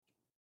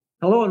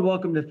Hello and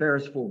welcome to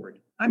Ferris Forward.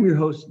 I'm your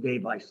host,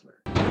 Dave Eisler.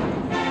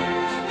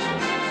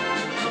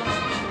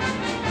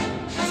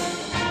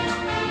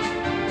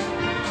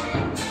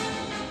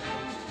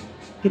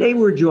 Today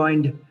we're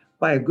joined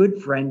by a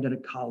good friend and a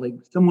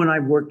colleague, someone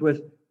I've worked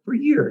with for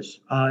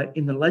years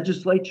in the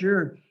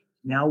legislature,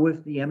 now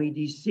with the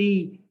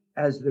MEDC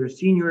as their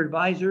senior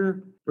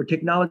advisor for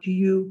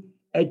technology,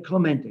 Ed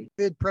Clemente.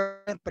 But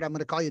I'm going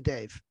to call you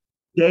Dave.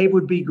 Dave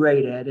would be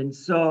great, Ed. And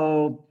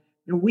so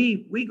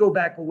we go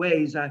back a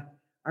ways.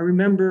 I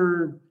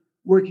remember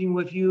working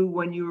with you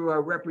when you were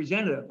a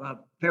representative, a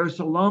Ferris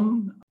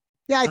alum.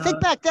 Yeah, I think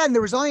back then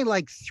there was only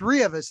like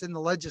three of us in the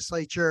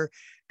legislature,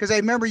 because I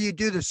remember you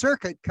do the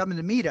circuit coming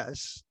to meet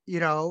us,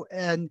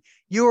 and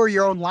you were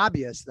your own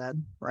lobbyist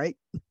then, right?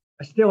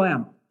 I still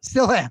am.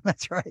 Still am.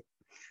 That's right.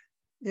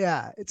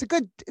 Yeah, it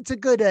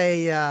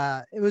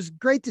was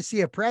great to see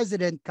a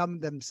president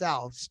come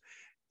themselves.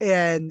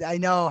 And I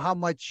know how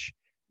much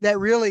that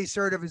really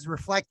sort of is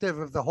reflective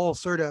of the whole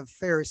sort of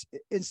Ferris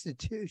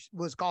Institute,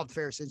 was called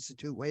Ferris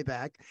Institute way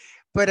back.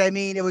 But I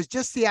mean, it was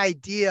just the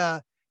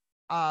idea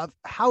of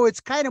how it's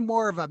kind of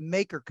more of a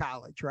maker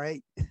college,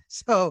 right?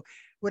 So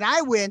when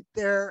I went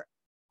there,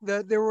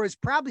 there was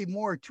probably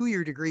more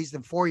 2-year degrees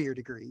than 4-year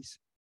degrees,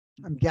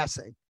 I'm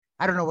guessing.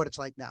 I don't know what it's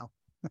like now.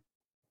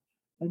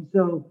 And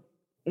so,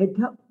 Ed,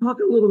 talk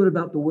a little bit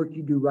about the work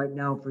you do right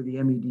now for the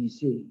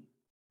MEDC.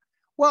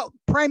 Well,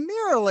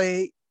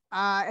 primarily,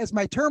 as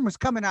my term was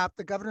coming up,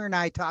 the governor and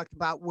I talked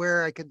about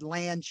where I could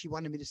land. She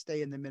wanted me to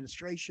stay in the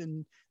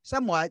administration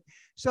somewhat.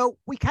 So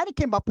we kind of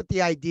came up with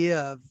the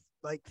idea of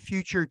like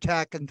future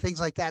tech and things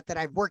like that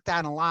I've worked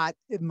on a lot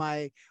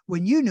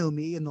when you knew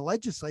me in the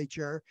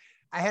legislature.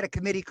 I had a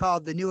committee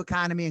called the New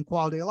Economy and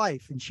Quality of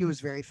Life, and she was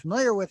very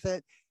familiar with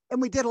it.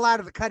 And we did a lot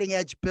of the cutting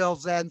edge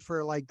bills then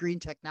for like green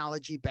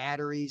technology,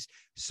 batteries,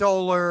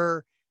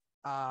 solar,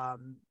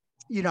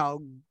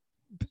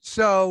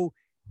 so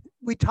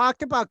we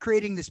talked about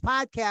creating this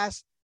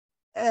podcast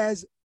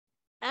as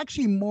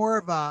actually more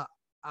of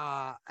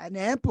an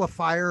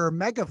amplifier or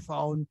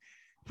megaphone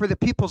for the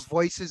people's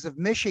voices of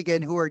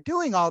Michigan who are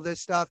doing all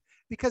this stuff,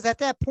 because at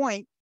that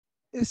point,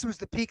 this was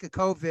the peak of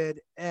COVID.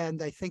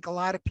 And I think a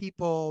lot of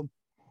people,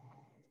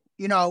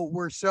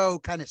 were so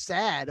kind of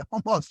sad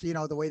almost,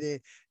 the way the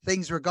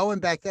things were going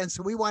back then.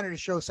 So we wanted to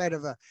show side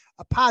of a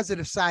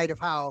positive side of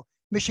how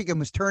Michigan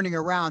was turning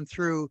around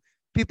through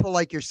people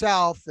like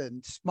yourself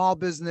and small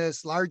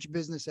business, large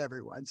business,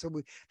 everyone. So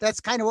that's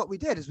kind of what we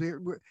did is we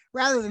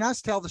rather than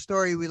us tell the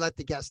story, we let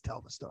the guests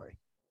tell the story.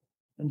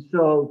 And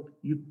so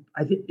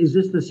I think, is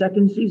this the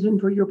second season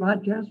for your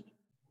podcast?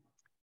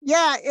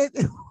 Yeah,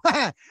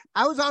 I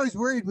was always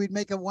worried we'd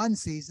make it one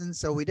season.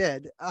 So we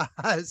did.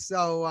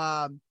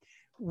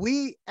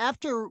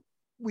 After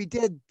we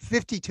did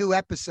 52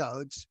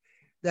 episodes,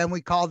 then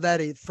we called that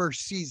a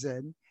first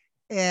season.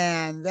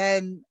 And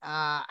then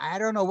I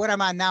don't know what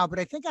I'm on now, but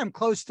I think I'm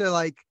close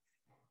to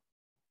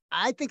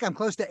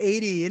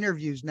 80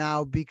 interviews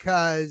now,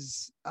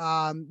 because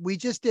we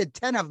just did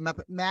 10 of them at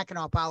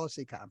Mackinac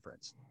Policy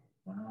Conference.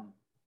 Wow.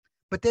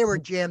 But they were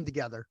jammed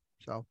together.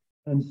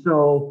 And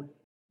so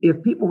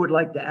if people would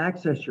like to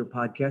access your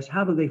podcast,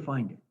 how do they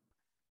find it?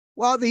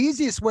 Well, the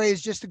easiest way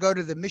is just to go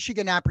to the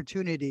Michigan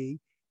Opportunity,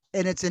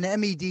 and it's an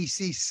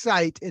MEDC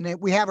site, and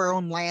we have our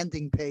own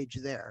landing page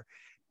there.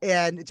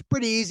 And it's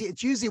pretty easy.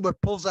 It's usually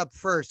what pulls up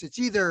first. It's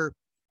either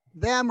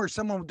them or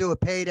someone will do a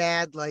paid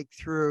ad, like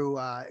through,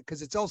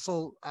 because it's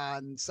also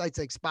on sites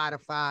like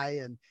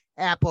Spotify and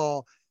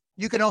Apple.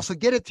 You can also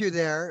get it through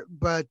there.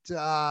 But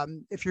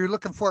if you're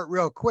looking for it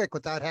real quick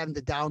without having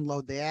to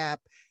download the app,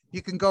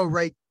 you can go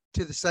right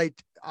to the site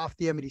off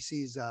the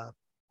MEDC's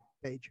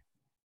page.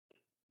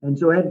 And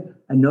so, Ed,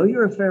 I know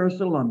you're a Ferris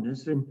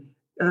alumnus, and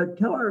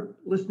tell our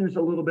listeners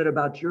a little bit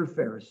about your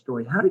Ferris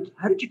story. How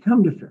did you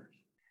come to Ferris?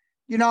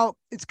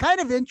 It's kind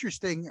of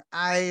interesting.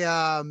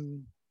 I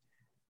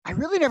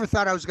really never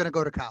thought I was going to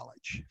go to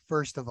college,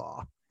 first of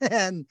all.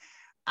 And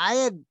I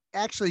had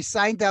actually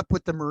signed up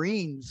with the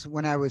Marines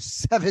when I was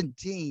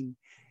 17.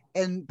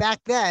 And back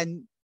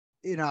then,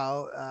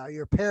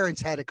 your parents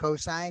had a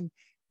cosign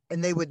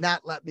and they would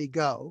not let me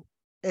go.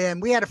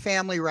 And we had a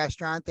family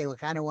restaurant. They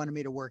kind of wanted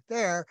me to work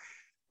there.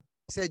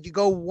 Said, you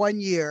go 1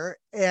 year.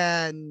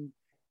 And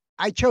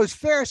I chose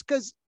Ferris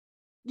because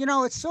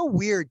it's so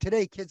weird.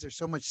 Today, kids are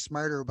so much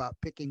smarter about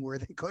picking where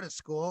they go to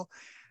school.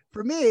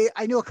 For me,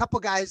 I knew a couple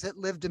guys that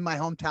lived in my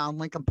hometown,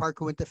 Lincoln Park,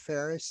 who went to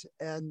Ferris.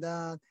 And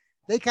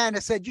they kind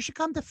of said, you should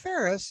come to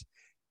Ferris.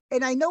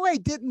 And I know I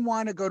didn't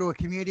want to go to a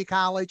community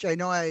college. I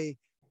know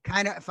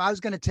if I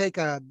was going to take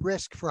a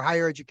risk for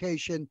higher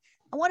education,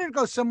 I wanted to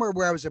go somewhere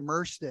where I was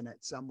immersed in it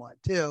somewhat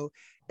too.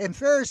 And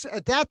Ferris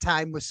at that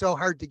time was so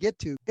hard to get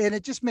to. And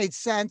it just made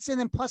sense. And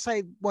then plus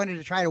I wanted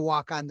to try to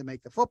walk on to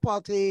make the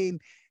football team.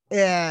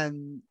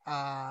 And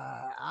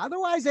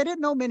otherwise, I didn't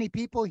know many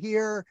people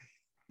here.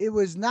 It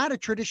was not a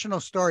traditional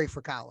story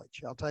for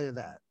college. I'll tell you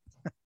that.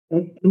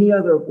 Any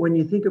other, when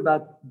you think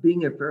about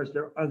being at Ferris,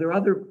 are there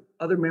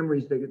other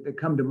memories that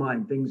come to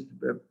mind, things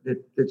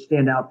that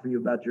stand out for you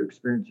about your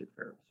experience at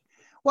Ferris?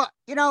 Well,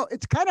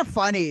 it's kind of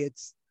funny.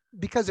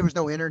 because there was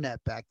no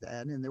internet back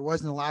then and there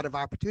wasn't a lot of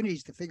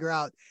opportunities to figure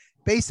out.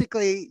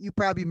 Basically, you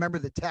probably remember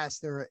the tests.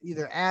 There were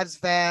either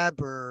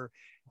ASVAB or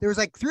there was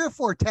like 3 or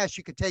 4 tests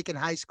you could take in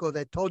high school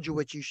that told you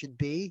what you should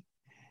be.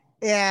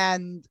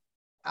 And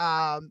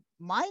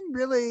mine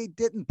really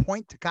didn't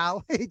point to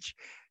college.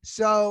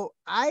 So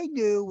I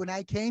knew when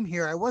I came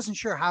here, I wasn't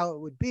sure how it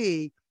would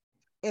be.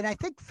 And I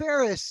think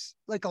Ferris,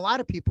 like a lot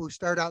of people who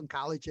start out in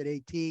college at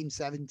 18,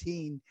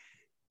 17,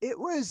 it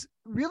was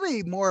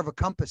really more of a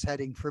compass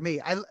heading for me.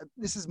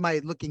 This is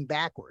my looking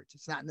backwards.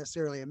 It's not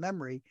necessarily a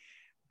memory,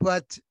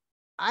 but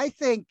I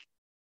think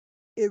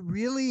it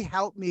really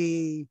helped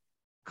me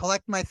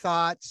collect my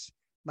thoughts.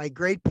 My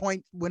grade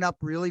point went up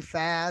really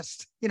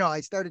fast.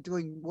 I started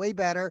doing way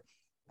better.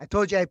 I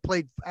told you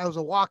I was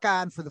a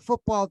walk-on for the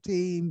football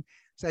team.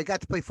 So I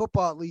got to play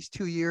football at least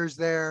 2 years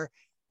there.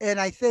 And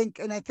I think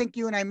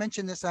you and I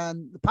mentioned this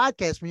on the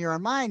podcast when you're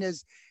on mine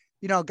is,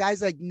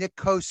 guys like Nick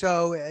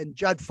Koso and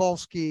Judd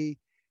Folsky,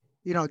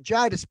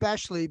 Judd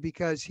especially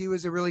because he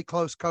was a really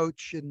close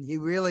coach and he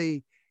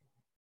really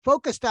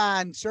focused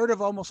on sort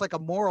of almost like a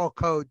moral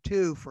code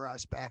too for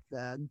us back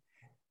then.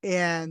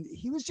 And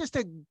he was just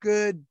a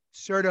good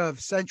sort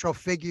of central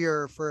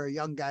figure for a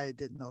young guy that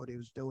didn't know what he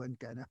was doing,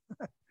 kind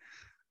of.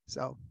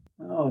 So.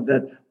 Oh,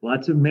 that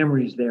lots of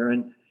memories there.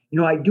 And,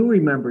 I do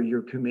remember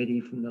your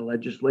committee from the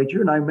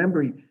legislature, and I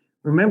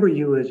remember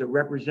you as a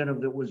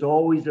representative that was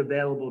always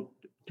available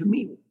to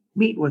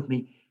meet with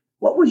me.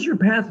 What was your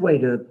pathway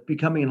to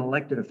becoming an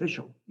elected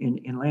official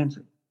in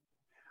Lansing?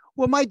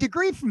 Well, my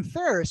degree from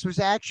Ferris was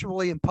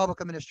actually in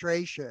public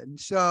administration.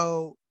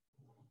 So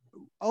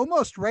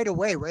almost right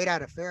away, right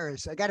out of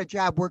Ferris, I got a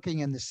job working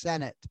in the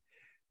Senate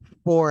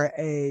for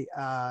a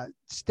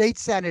state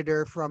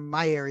senator from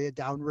my area,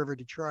 downriver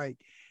Detroit.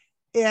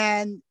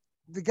 And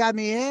they got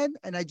me in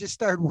and I just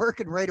started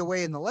working right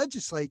away in the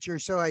legislature.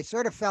 So I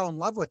sort of fell in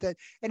love with it.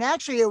 And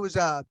actually it was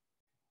a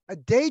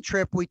day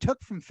trip we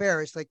took from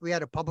Ferris. Like we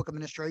had a public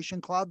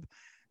administration club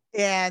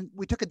and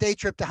we took a day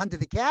trip to hunt to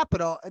the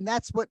Capitol. And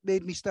that's what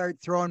made me start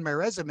throwing my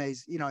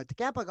resumes, at the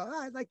Capitol. I go,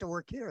 I'd like to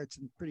work here. It's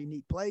a pretty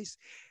neat place.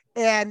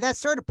 And that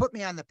sort of put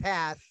me on the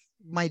path.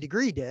 My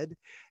degree did.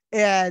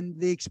 And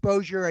the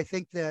exposure, I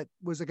think that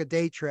was like a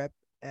day trip.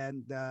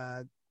 And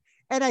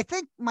I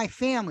think my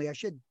family, I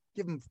should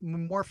give them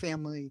more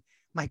family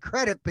my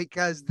credit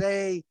because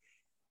they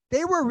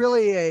were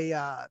really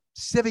a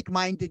civic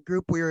minded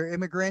group. We were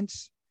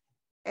immigrants.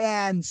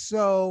 And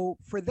so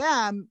for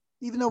them,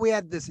 even though we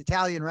had this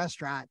Italian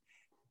restaurant,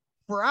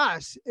 for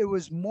us, it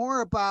was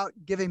more about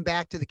giving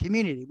back to the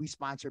community. We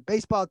sponsored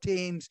baseball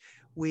teams.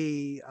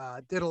 We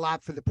did a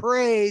lot for the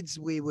parades.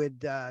 We would,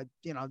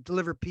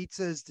 deliver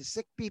pizzas to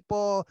sick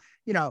people.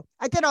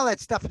 I did all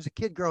that stuff as a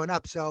kid growing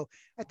up. So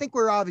I think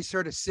we're always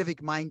sort of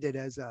civic minded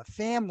as a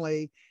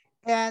family.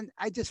 And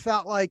I just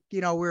felt like,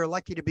 we were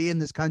lucky to be in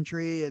this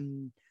country.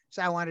 And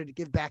so I wanted to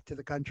give back to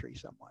the country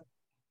somewhat.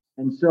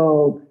 And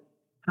so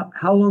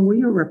how long were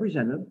you a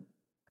representative?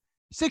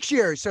 6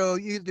 years. So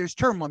there's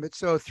term limits.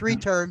 So 3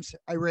 terms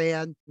I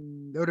ran.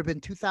 It would have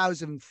been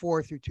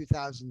 2004 through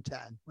 2010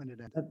 when it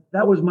ended.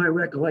 That was my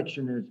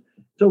recollection.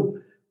 So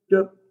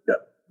the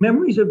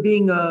memories of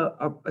being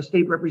a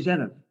state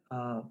representative.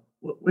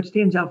 What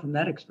stands out from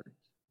that experience?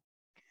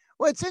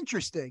 Well, it's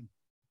interesting.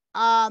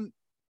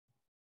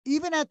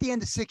 Even at the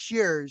end of 6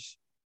 years,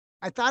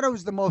 I thought it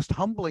was the most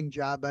humbling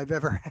job I've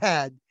ever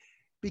had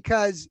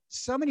because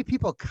so many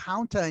people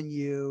count on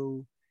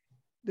you.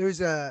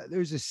 There's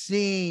a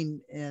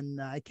scene in,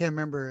 I can't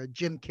remember, a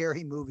Jim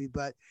Carrey movie,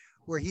 but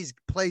where he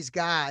plays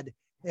God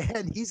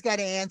and he's got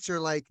to answer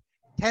like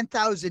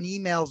 10,000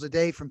 emails a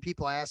day from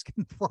people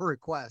asking for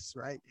requests,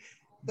 right?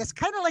 That's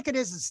kind of like it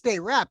is a state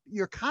rep.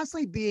 You're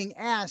constantly being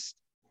asked,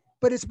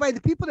 but it's by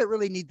the people that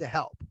really need the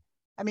help.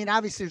 I mean,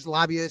 obviously there's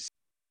lobbyists.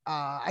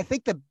 I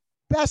think the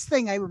best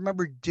thing I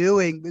remember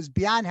doing was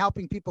beyond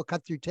helping people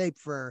cut through tape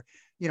for,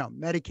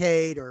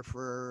 Medicaid or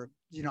for,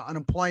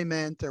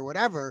 unemployment or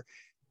whatever.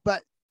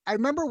 But I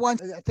remember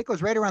once, I think it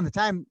was right around the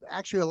time,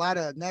 actually a lot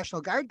of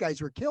National Guard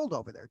guys were killed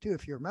over there too,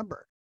 if you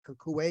remember,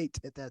 Kuwait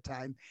at that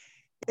time.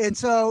 And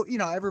so,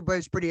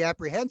 everybody's pretty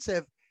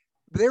apprehensive.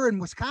 They were in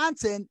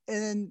Wisconsin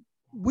and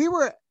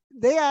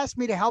they asked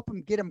me to help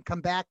them get them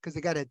come back because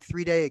they got a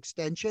 3-day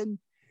extension.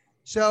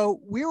 So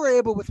we were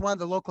able with one of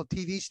the local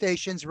TV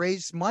stations,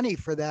 raise money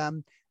for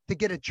them to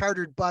get a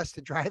chartered bus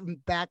to drive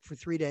them back for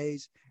 3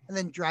 days and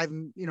then drive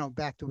them,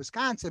 back to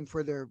Wisconsin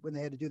when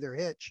they had to do their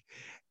hitch.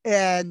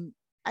 And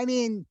I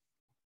mean,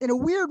 in a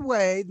weird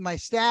way, my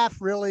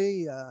staff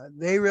really,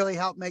 they really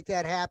helped make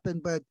that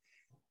happen. But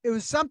it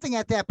was something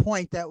at that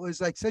point that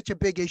was like such a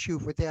big issue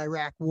with the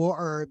Iraq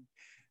war.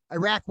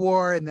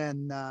 And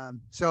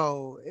then,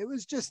 so it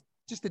was just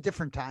a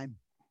different time.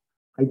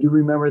 I do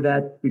remember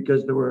that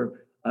because there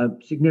were a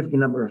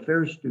significant number of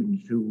Ferris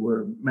students who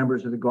were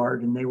members of the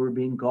Guard and they were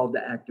being called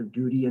to active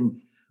duty.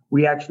 And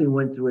we actually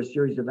went through a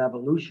series of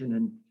evolution.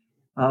 And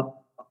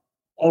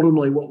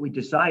ultimately, what we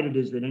decided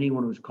is that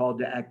anyone who was called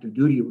to active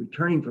duty or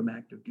returning from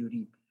active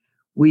duty,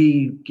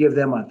 we give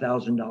them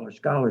 $1,000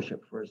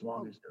 scholarship for as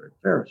long as they're at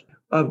Ferris.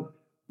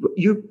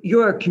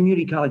 You're a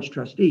community college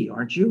trustee,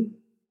 aren't you?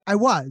 I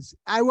was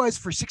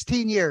for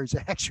 16 years,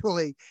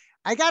 actually.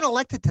 I got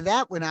elected to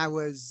that when I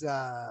was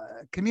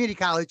community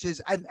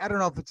colleges. I don't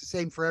know if it's the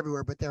same for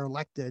everywhere, but they're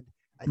elected.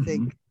 I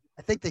think Mhm.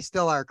 I think they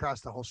still are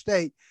across the whole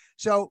state.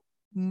 So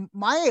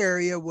my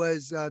area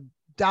was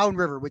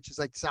downriver, which is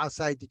like South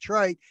Side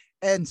Detroit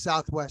and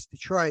Southwest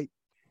Detroit.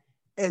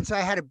 And so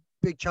I had a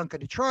big chunk of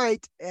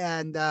Detroit,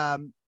 and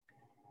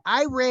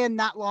I ran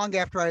not long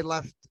after I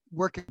left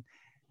working.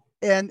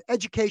 And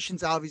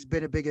education's always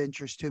been a big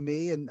interest to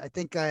me. And I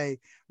think I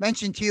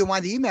mentioned to you in one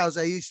of the emails,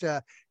 I used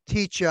to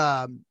teach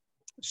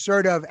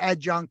sort of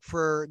adjunct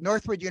for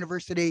Northwood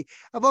University.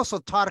 I've also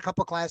taught a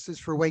couple classes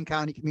for Wayne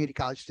County Community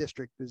College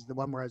District, is the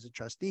one where I was a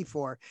trustee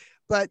for.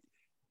 But,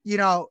 you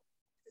know,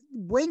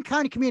 Wayne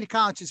County Community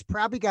College has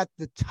probably got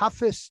the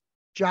toughest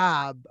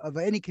job of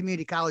any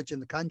community college in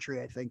the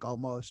country, I think,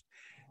 almost,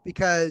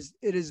 because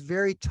it is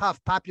very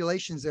tough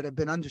populations that have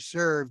been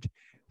underserved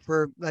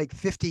for like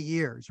 50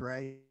 years,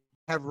 right?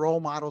 Have role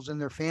models in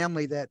their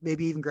family that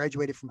maybe even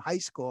graduated from high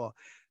school.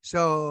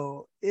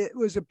 So it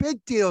was a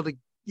big deal to,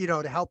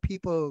 to help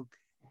people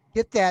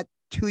get that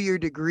 2-year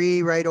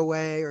degree right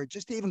away, or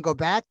just to even go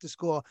back to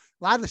school.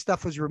 A lot of the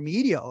stuff was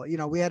remedial.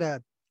 We had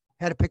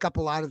to pick up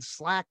a lot of the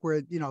slack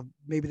where,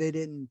 maybe they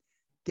didn't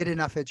get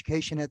enough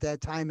education at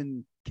that time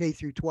in K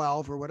through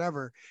 12 or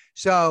whatever.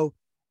 So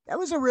that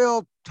was a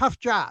real tough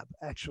job,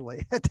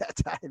 actually, at that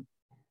time.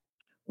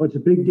 Well, it's a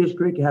big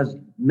district, has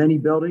many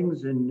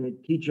buildings, and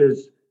it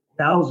teaches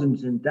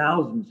thousands and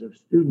thousands of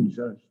students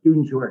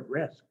who are at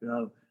risk.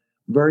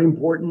 Very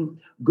important.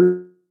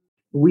 Good.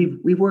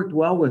 We've worked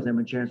well with him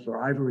and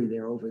Chancellor Ivory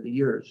there over the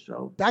years.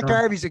 So Dr.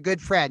 Ivory's a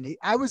good friend.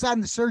 I was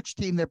on the search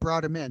team that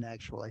brought him in,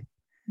 actually.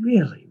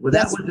 Really? Well,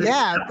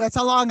 that's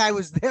how long I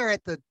was there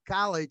at the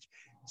college.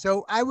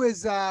 So I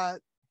was,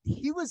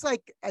 he was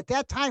like, at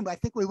that time, I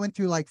think we went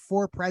through like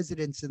 4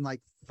 presidents in like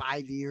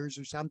 5 years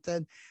or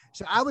something.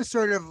 So I was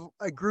sort of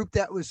a group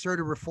that was sort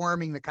of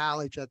reforming the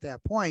college at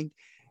that point.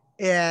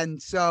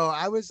 And so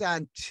I was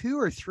on 2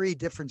 or 3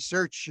 different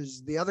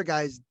searches. The other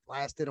guys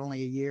lasted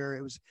only a year.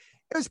 It was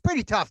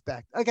pretty tough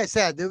back. Like I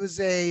said, it was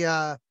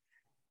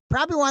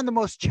probably one of the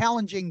most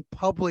challenging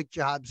public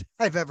jobs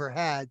I've ever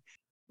had.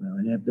 Well,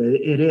 and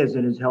it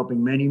is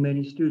helping many,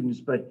 many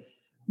students, but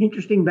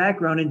interesting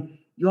background. And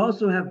you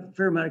also have a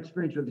fair amount of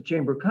experience with the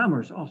Chamber of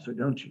Commerce also,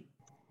 don't you?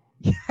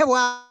 Yeah,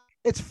 well,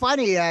 it's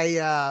funny.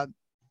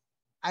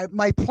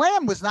 My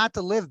plan was not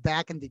to live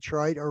back in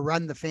Detroit or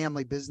run the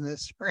family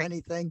business or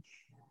anything,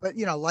 but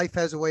life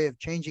has a way of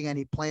changing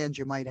any plans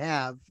you might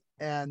have.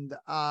 And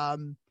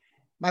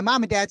my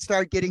mom and dad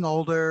started getting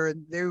older,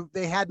 and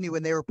they had me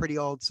when they were pretty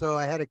old. So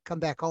I had to come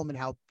back home and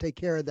help take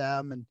care of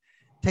them and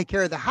take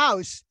care of the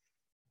house.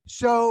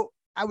 So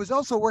I was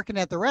also working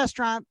at the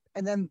restaurant,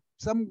 and then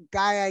some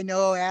guy I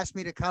know asked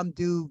me to come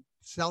do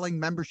selling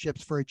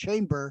memberships for a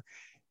chamber.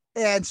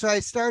 And so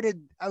I'm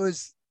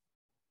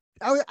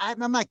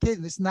not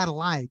kidding. This is not a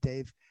lie,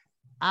 Dave.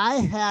 I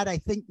had, I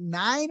think,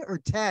 9 or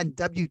 10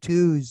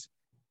 W-2s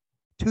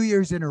 2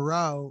 years in a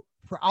row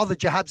for all the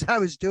jobs I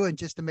was doing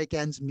just to make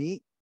ends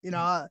meet.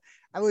 I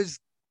was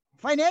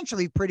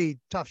financially pretty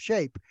tough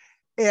shape.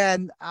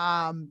 And,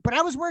 but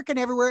I was working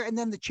everywhere. And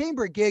then the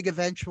chamber gig,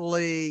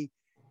 eventually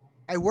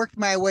I worked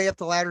my way up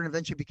the ladder and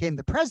eventually became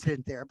the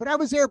president there. But I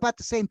was there about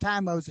the same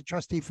time I was a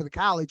trustee for the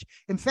college.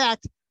 In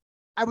fact,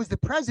 I was the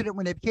president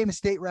when I became a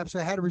state rep. So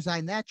I had to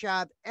resign that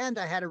job, and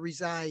I had to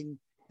resign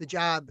the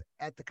job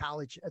at the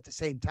college at the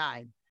same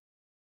time.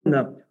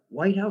 The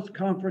White House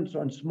Conference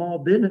on Small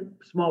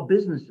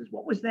Businesses.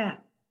 What was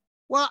that?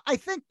 Well, I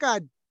think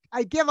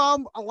I give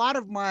a lot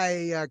of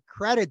my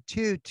credit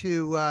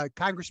to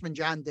Congressman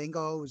John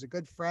Dingell, who was a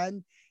good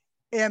friend.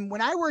 And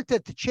when I worked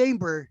at the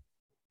chamber,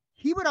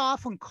 he would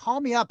often call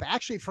me up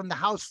actually from the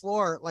House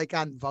floor, like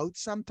on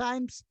votes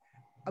sometimes,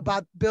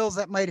 about bills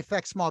that might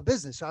affect small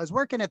business. So I was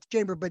working at the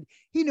chamber, but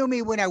he knew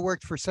me when I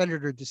worked for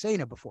Senator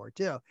DeSena before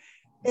too.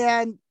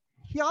 And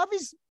he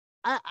always,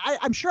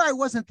 I'm sure I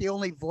wasn't the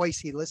only voice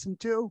he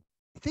listened to.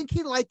 I think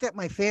he liked that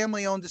my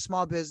family owned a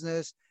small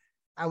business.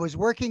 I was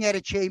working at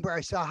a chamber. I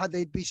saw how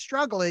they'd be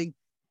struggling.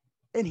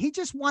 And he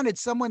just wanted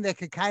someone that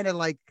could kind of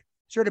like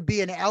sort of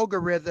be an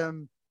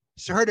algorithm,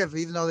 sort of,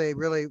 even though they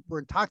really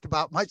weren't talked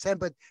about much then,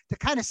 but to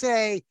kind of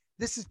say,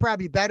 this is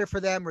probably better for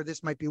them, or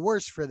this might be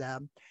worse for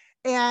them.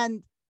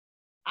 And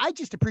I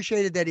just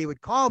appreciated that he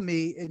would call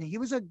me. And he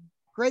was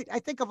I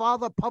think of all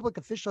the public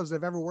officials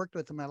I've ever worked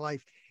with in my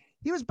life,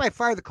 he was by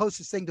far the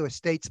closest thing to a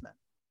statesman.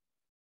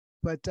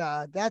 But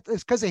that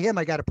is because of him,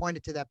 I got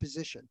appointed to that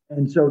position.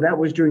 And so that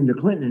was during the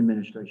Clinton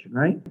administration,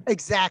 right?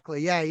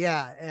 Exactly.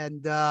 Yeah.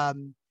 And,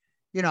 and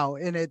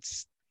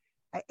it's,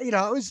 it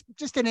was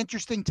just an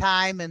interesting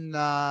time. And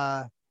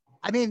I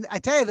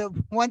tell you,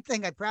 the one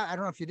thing I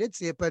don't know if you did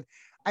see it, but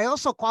I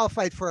also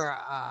qualified for,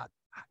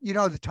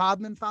 the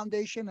Taubman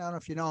Foundation. I don't know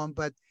if you know him,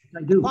 but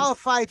I do.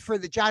 Qualified for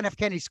the John F.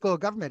 Kennedy School of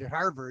Government at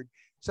Harvard.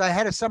 So I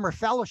had a summer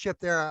fellowship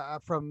there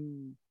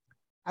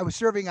I was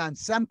serving on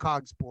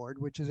SEMCOG's board,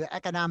 which is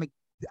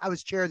I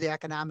was chair of the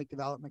Economic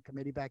Development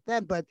Committee back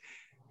then. But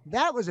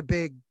that was a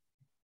big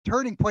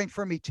turning point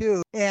for me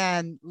too.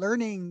 And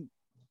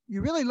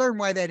you really learn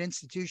why that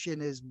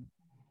institution is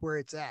where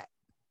it's at.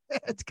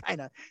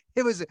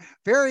 It was a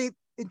very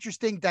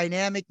interesting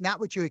dynamic, not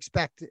what you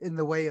expect in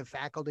the way of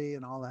faculty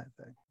and all that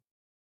thing.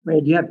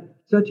 Man, you have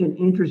such an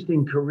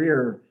interesting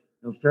career.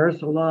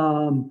 Ferris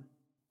alum,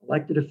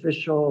 elected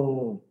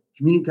official,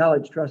 community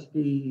college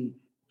trustee,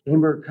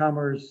 Chamber of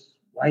Commerce,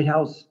 White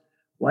House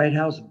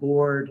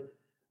board.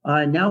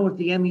 Now with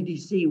the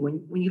MEDC,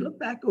 when you look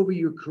back over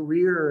your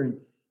career and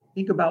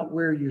think about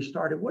where you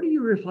started, what are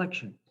your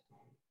reflections?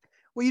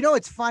 Well,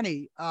 it's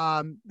funny.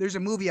 There's a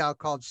movie out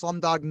called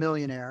Slumdog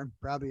Millionaire.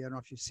 Probably, I don't know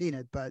if you've seen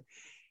it, but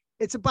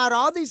it's about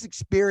all these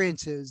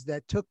experiences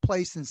that took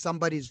place in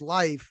somebody's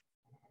life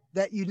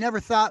that you never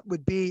thought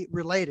would be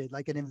related,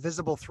 like an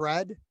invisible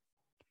thread.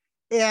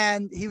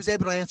 And he was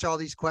able to answer all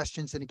these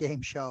questions in a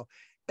game show.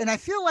 And I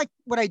feel like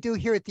what I do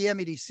here at the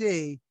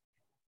MEDC,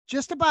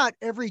 just about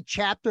every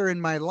chapter in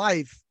my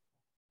life,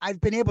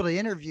 I've been able to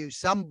interview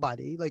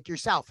somebody, like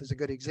yourself is a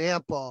good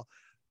example,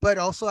 but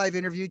also I've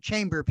interviewed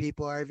chamber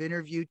people. I've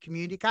interviewed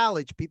community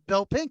college people.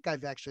 Bill Pink,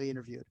 I've actually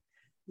interviewed,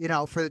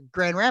 for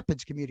Grand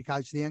Rapids Community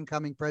College, the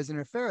incoming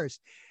president of Ferris.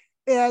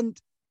 And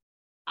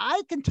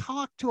I can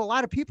talk to a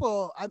lot of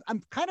people.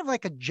 I'm kind of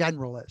like a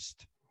generalist.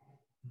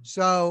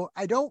 So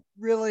I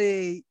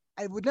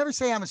would never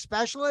say I'm a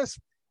specialist,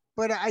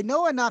 but I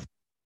know enough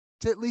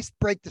to at least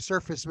break the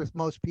surface with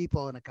most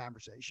people in a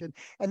conversation.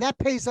 And that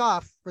pays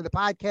off for the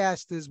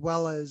podcast as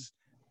well as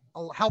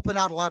helping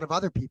out a lot of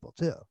other people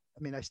too.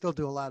 I mean, I still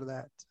do a lot of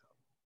that.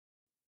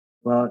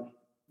 Well,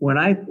 when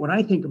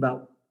I think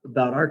about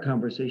our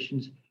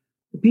conversations,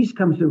 the piece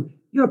comes through.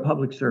 You're a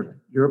public servant.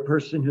 You're a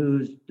person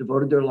who's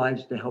devoted their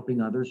lives to helping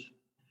others,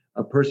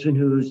 a person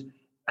who's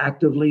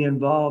actively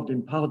involved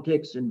in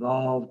politics,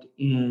 involved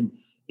in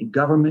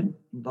government,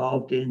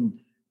 involved in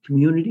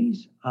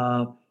communities.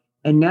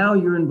 And now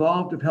you're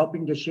involved of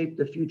helping to shape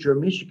the future of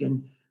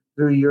Michigan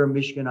through your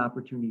Michigan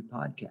Opportunity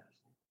podcast.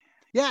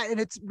 Yeah, and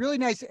it's really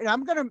nice.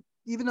 And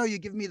even though you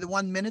give me the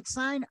 1 minute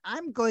sign,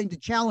 I'm going to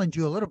challenge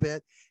you a little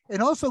bit.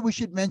 And also we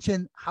should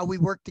mention how we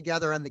work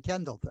together on the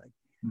Kendall thing.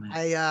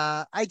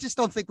 I just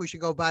don't think we should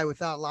go by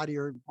without a lot of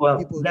your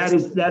people.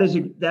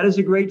 That is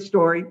a great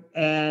story.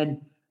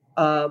 And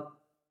I'll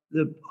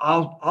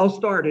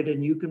start it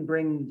and you can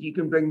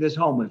bring this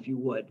home if you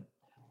would.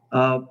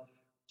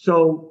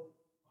 So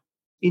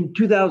in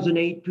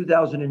 2008,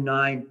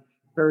 2009,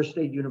 Ferris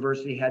State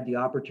University had the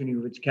opportunity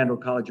with its Kendall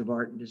College of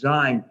Art and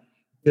Design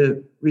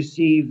to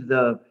receive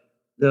the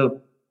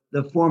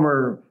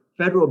former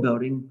federal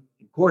building,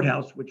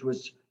 courthouse, which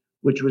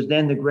was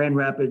then the Grand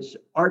Rapids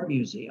Art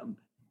Museum.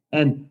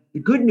 And the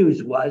good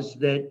news was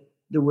that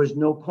there was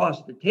no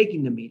cost to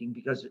taking the meeting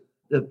because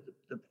the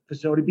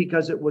facility,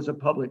 because it was a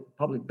public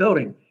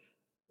building.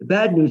 The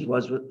bad news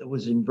was it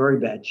was in very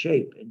bad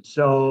shape. And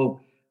so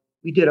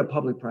we did a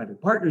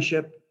public-private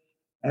partnership.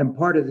 And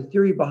part of the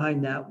theory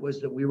behind that was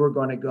that we were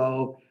going to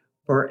go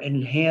for an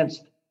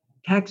enhanced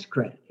tax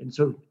credit. And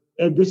so,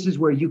 Ed, this is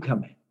where you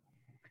come in.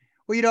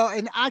 Well,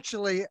 and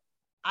actually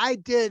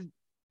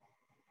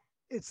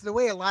it's the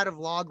way a lot of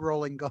log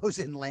rolling goes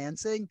in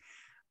Lansing.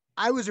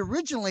 I was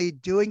originally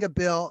doing a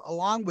bill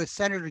along with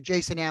Senator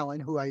Jason Allen,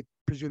 who I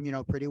presume you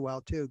know pretty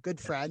well too, good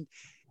friend.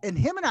 And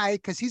him and I,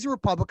 because he's a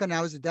Republican, I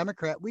was a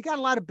Democrat, we got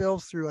a lot of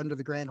bills through under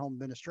the Granholm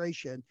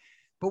administration.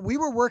 But we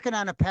were working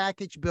on a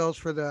package bills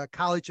for the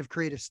College of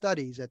Creative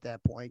Studies at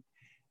that point.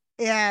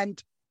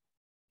 And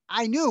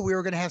I knew we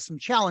were going to have some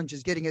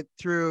challenges getting it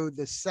through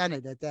the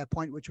Senate at that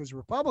point, which was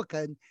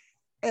Republican.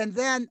 And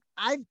then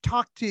I've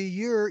talked to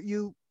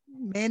you,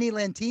 Manny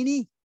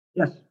Lantini.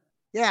 Yes.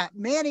 Yeah,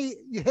 Manny,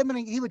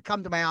 he would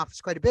come to my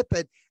office quite a bit,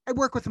 but I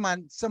work with him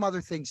on some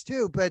other things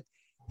too. But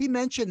he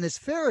mentioned this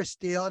Ferris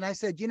deal. And I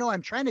said,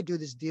 I'm trying to do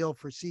this deal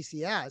for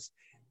CCS.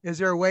 Is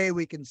there a way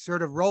we can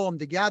sort of roll them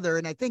together?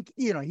 And I think,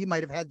 he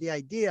might have had the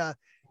idea,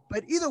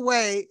 but either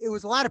way, it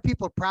was a lot of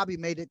people probably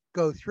made it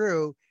go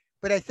through,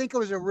 but I think it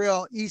was a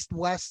real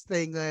East-West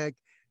thing, like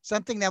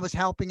something that was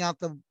helping out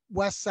the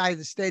West side of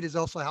the state is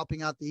also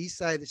helping out the East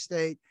side of the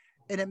state.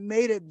 And it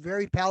made it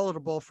very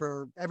palatable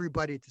for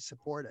everybody to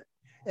support it.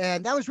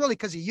 And that was really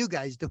because of you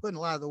guys doing a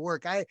lot of the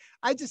work. I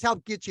just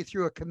helped get you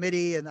through a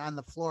committee, and on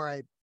the floor,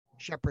 I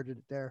shepherded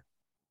it there.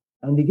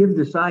 And to give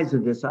the size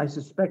of this, I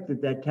suspect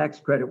that tax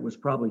credit was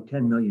probably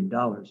 $10 million,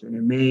 and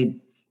it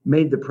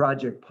made the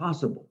project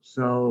possible.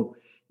 So,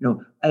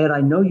 Ed, I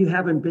know you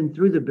haven't been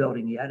through the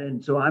building yet,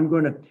 and so I'm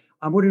going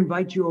to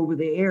invite you over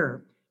the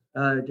air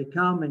to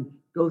come and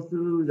go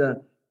through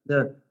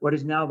the what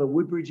is now the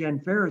Woodbridge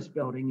and Ferris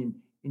building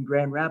in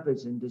Grand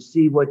Rapids, and to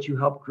see what you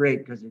helped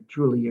create, because it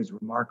truly is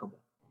remarkable.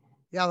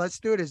 Yeah, let's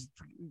do it.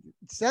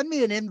 Send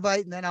me an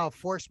invite, and then I'll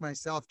force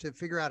myself to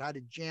figure out how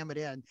to jam it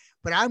in.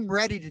 But I'm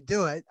ready to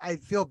do it. I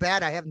feel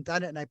bad I haven't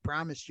done it, and I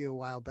promised you a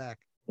while back.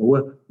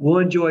 We'll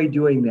enjoy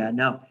doing that.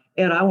 Now,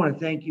 Ed, I want to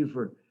thank you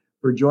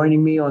for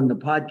joining me on the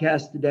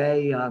podcast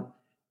today.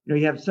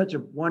 You have such a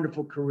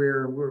wonderful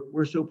career.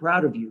 We're so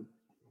proud of you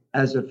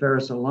as a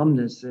Ferris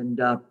alumnus. And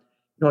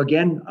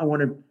again, I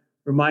want to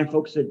remind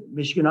folks that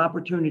Michigan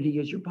Opportunity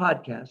is your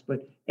podcast.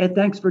 But Ed,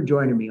 thanks for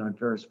joining me on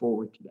Ferris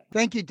Forward today.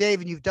 Thank you,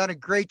 Dave. And you've done a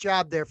great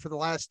job there for the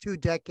last 2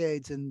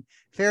 decades. And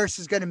Ferris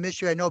is going to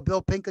miss you. I know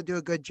Bill Pink will do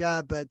a good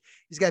job, but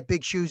he's got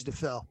big shoes to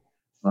fill.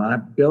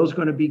 Bill's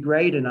going to be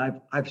great, and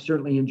I've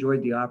certainly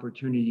enjoyed the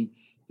opportunity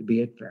to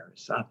be at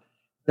Ferris.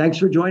 Thanks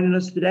for joining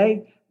us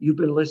today. You've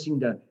been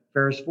listening to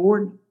Ferris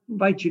Forward. I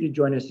invite you to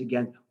join us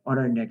again on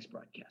our next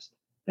broadcast.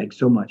 Thanks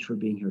so much for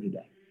being here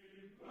today.